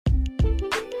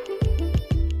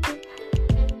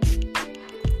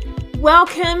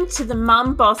Welcome to the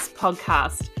Mum Boss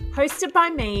podcast, hosted by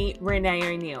me, Renee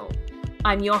O'Neill.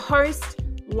 I'm your host,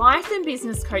 life and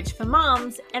business coach for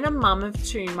mums, and a mum of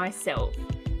two myself.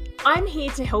 I'm here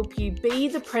to help you be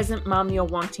the present mum you're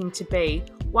wanting to be,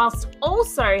 whilst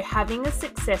also having a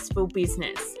successful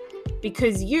business.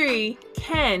 Because you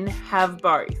can have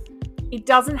both. It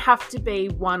doesn't have to be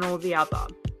one or the other.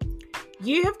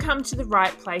 You have come to the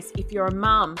right place if you're a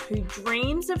mum who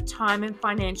dreams of time and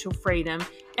financial freedom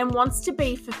and wants to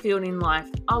be fulfilled in life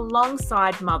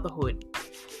alongside motherhood.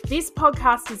 This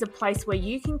podcast is a place where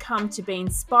you can come to be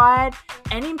inspired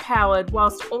and empowered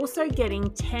whilst also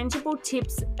getting tangible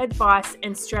tips, advice,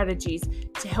 and strategies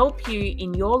to help you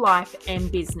in your life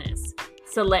and business.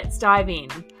 So let's dive in.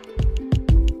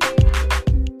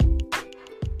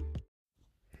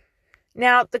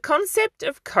 Now, the concept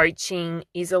of coaching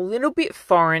is a little bit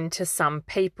foreign to some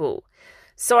people.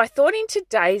 So I thought in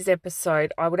today's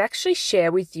episode, I would actually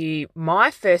share with you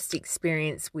my first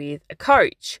experience with a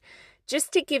coach,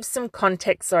 just to give some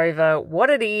context over what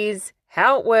it is,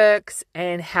 how it works,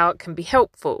 and how it can be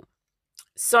helpful.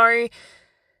 So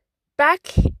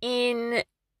back in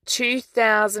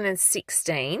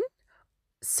 2016,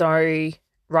 so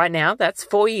right now, that's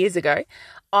 4 years ago,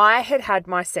 I had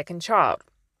my second child.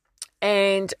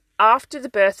 And after the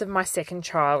birth of my second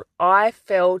child, I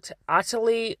felt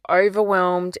utterly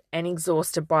overwhelmed and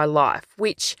exhausted by life,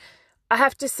 which I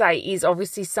have to say is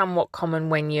obviously somewhat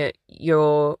common when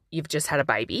you've just had a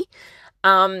baby.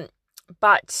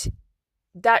 But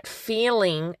that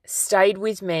feeling stayed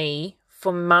with me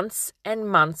for months and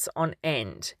months on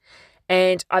end.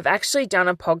 And I've actually done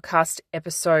a podcast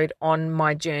episode on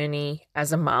my journey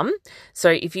as a mum. So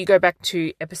if you go back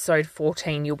to episode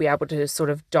 14, you'll be able to sort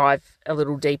of dive a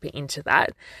little deeper into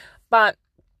that. But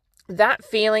that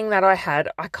feeling that I had,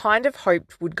 I kind of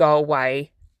hoped would go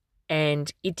away, and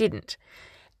it didn't.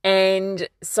 And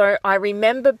so I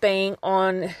remember being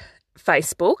on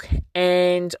Facebook,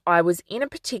 and I was in a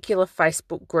particular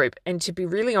Facebook group. And to be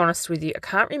really honest with you, I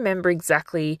can't remember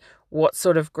exactly what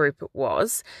sort of group it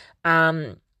was,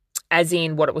 as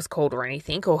in what it was called or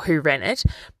anything, or who ran it.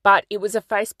 But it was a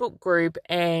Facebook group,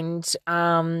 and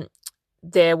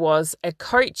there was a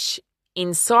coach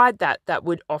inside that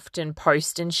would often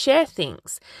post and share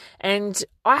things. And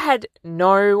I had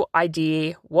no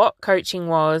idea what coaching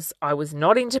was. I was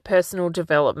not into personal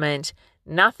development,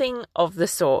 nothing of the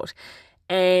sort.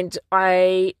 And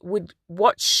I would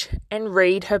watch and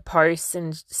read her posts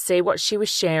and see what she was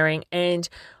sharing, and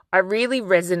I really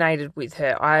resonated with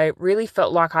her. I really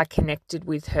felt like I connected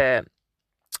with her.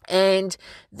 And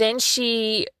then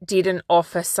she did an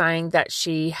offer saying that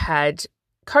she had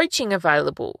coaching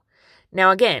available.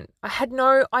 Now, again, I had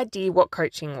no idea what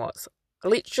coaching was. I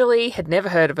literally had never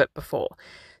heard of it before.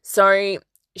 So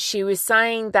she was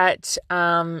saying that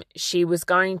she was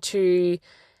going to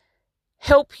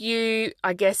help you,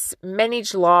 I guess,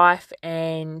 manage life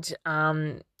and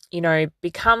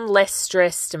become less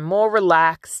stressed and more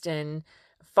relaxed and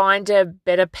find a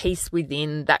better peace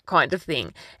within, that kind of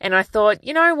thing. And I thought,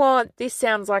 you know what, this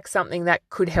sounds like something that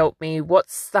could help me.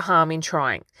 What's the harm in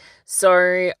trying?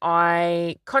 So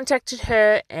I contacted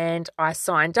her and I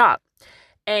signed up.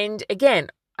 And again,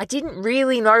 I didn't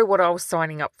really know what I was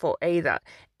signing up for either.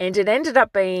 And it ended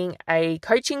up being a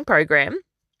coaching program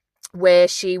where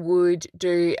she would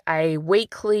do a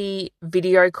weekly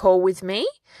video call with me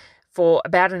for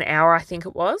about an hour, I think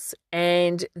it was.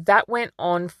 And that went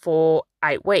on for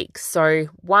 8 weeks. So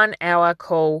 1 hour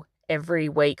call every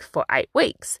week for 8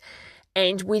 weeks.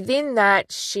 And within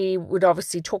that, she would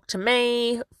obviously talk to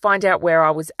me, find out where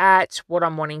I was at, what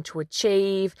I'm wanting to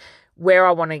achieve, where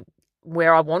I want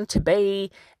to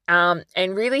be,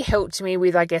 and really helped me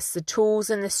with, I guess, the tools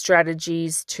and the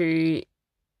strategies to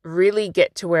really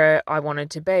get to where I wanted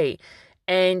to be.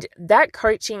 And that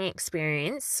coaching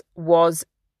experience was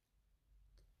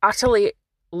utterly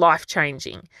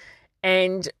life-changing.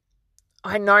 And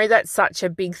I know that's such a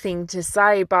big thing to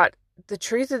say, but the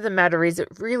truth of the matter is it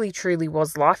really, truly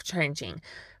was life-changing.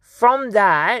 From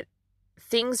that,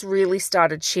 things really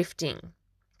started shifting.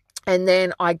 And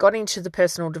then I got into the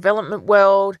personal development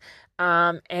world,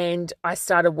 and I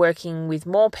started working with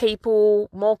more people,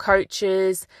 more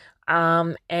coaches,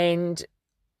 and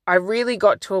I really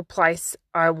got to a place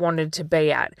I wanted to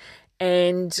be at.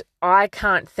 And I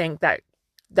can't thank that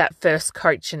first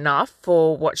coach enough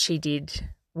for what she did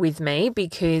with me,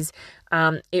 because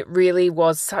it really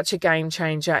was such a game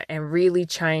changer and really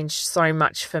changed so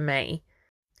much for me.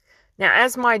 Now,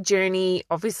 as my journey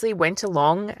obviously went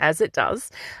along, as it does,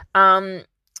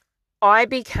 I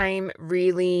became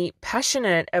really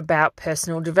passionate about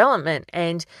personal development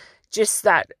and just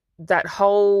that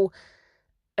whole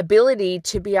ability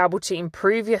to be able to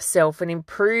improve yourself and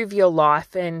improve your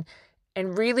life and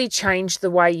really change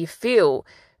the way you feel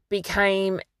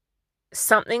became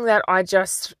something that I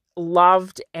just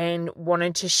loved and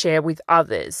wanted to share with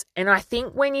others. And I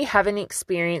think when you have an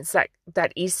experience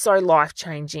that is so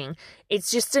life-changing,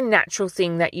 it's just a natural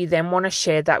thing that you then want to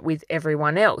share that with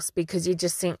everyone else, because you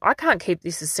just think, I can't keep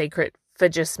this a secret for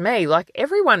just me. Like,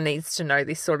 everyone needs to know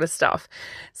this sort of stuff.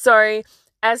 So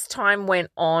as time went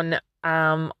on,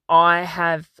 I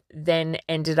have then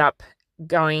ended up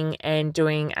going and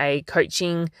doing a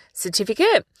coaching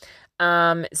certificate.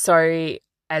 So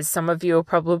as some of you are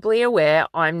probably aware,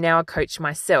 I'm now a coach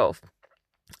myself.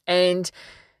 And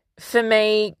for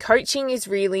me, coaching is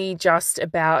really just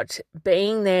about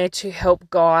being there to help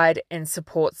guide and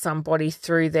support somebody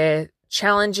through their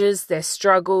challenges, their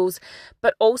struggles,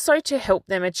 but also to help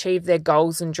them achieve their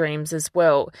goals and dreams as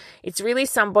well. It's really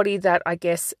somebody that, I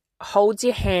guess, holds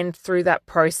your hand through that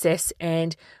process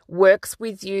and works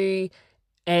with you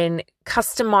and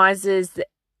customizes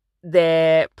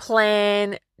their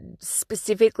plan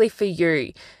specifically for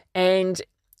you. And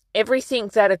everything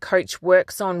that a coach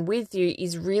works on with you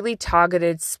is really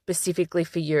targeted specifically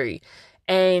for you.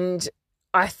 And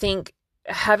I think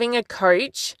having a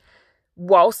coach,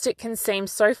 whilst it can seem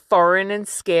so foreign and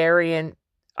scary and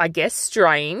I guess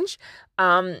strange,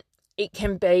 it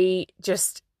can be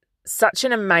just such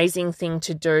an amazing thing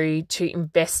to do, to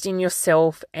invest in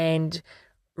yourself and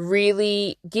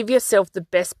really give yourself the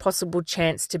best possible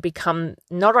chance to become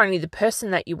not only the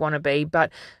person that you want to be, but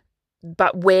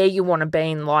where you want to be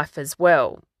in life as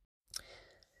well.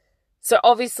 So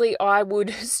obviously I would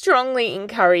strongly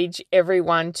encourage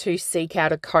everyone to seek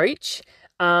out a coach.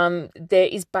 There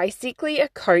is basically a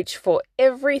coach for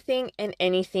everything and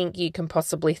anything you can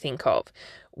possibly think of.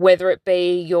 Whether it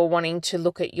be you're wanting to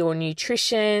look at your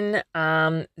nutrition,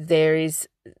 there is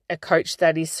a coach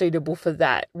that is suitable for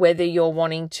that. Whether you're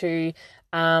wanting to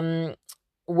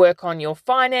work on your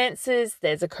finances,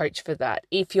 there's a coach for that.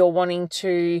 If you're wanting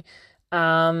to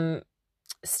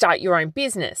start your own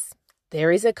business, there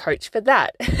is a coach for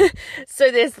that.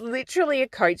 So there's literally a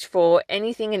coach for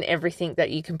anything and everything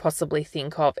that you can possibly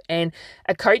think of. And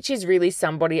a coach is really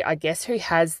somebody, I guess, who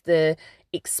has the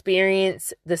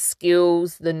experience, the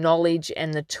skills, the knowledge,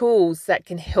 and the tools that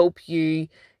can help you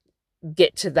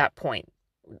get to that point.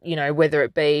 You know, whether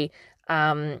it be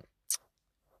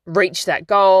reach that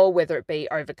goal, whether it be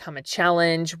overcome a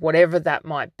challenge, whatever that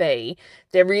might be,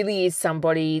 there really is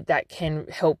somebody that can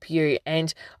help you.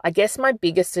 And I guess my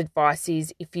biggest advice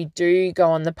is, if you do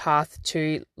go on the path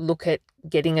to look at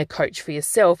getting a coach for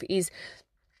yourself, is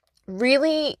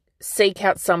really seek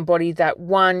out somebody that,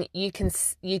 one, you can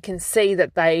see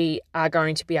that they are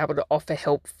going to be able to offer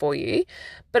help for you,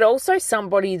 but also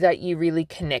somebody that you really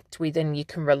connect with and you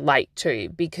can relate to.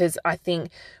 Because I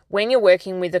think when you're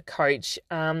working with a coach,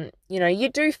 you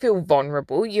do feel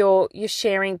vulnerable. You're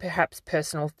sharing perhaps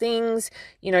personal things.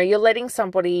 You're letting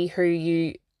somebody who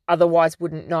you otherwise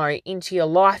wouldn't know into your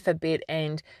life a bit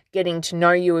and getting to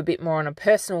know you a bit more on a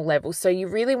personal level. So you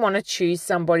really want to choose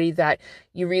somebody that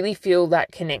you really feel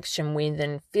that connection with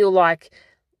and feel like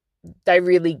they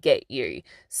really get you.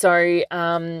 So,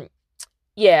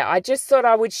 I just thought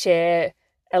I would share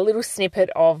a little snippet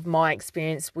of my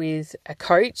experience with a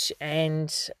coach,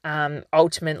 and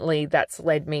ultimately that's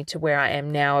led me to where I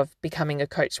am now of becoming a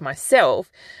coach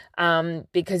myself,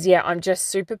 because I'm just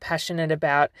super passionate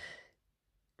about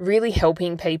really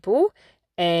helping people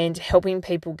and helping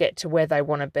people get to where they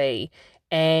want to be.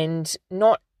 And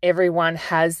not everyone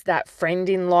has that friend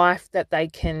in life that they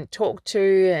can talk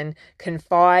to and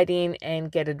confide in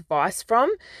and get advice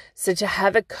from. So to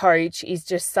have a coach is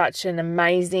just such an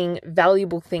amazing,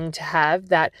 valuable thing to have,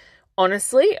 that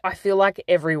honestly, I feel like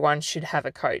everyone should have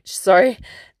a coach. So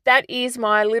that is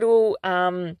my little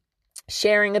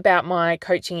sharing about my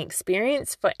coaching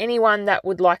experience. For anyone that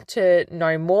would like to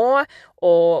know more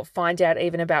or find out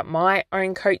even about my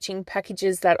own coaching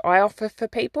packages that I offer for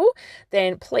people,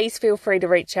 then please feel free to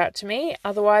reach out to me.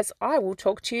 Otherwise, I will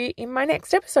talk to you in my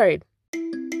next episode.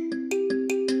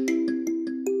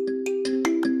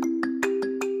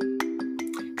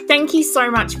 Thank you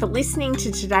so much for listening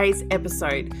to today's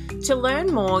episode. To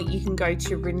learn more, you can go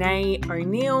to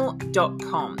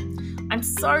reneeo'neill.com. I'm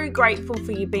so grateful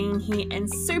for you being here and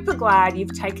super glad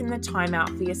you've taken the time out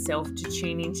for yourself to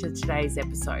tune into today's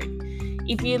episode.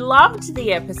 If you loved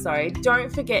the episode,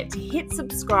 don't forget to hit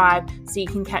subscribe so you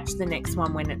can catch the next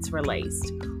one when it's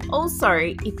released. Also,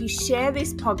 if you share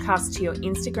this podcast to your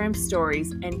Instagram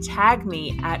stories and tag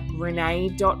me at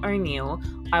renee.o'neill,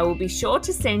 I will be sure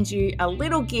to send you a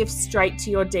little gift straight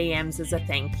to your DMs as a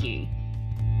thank you.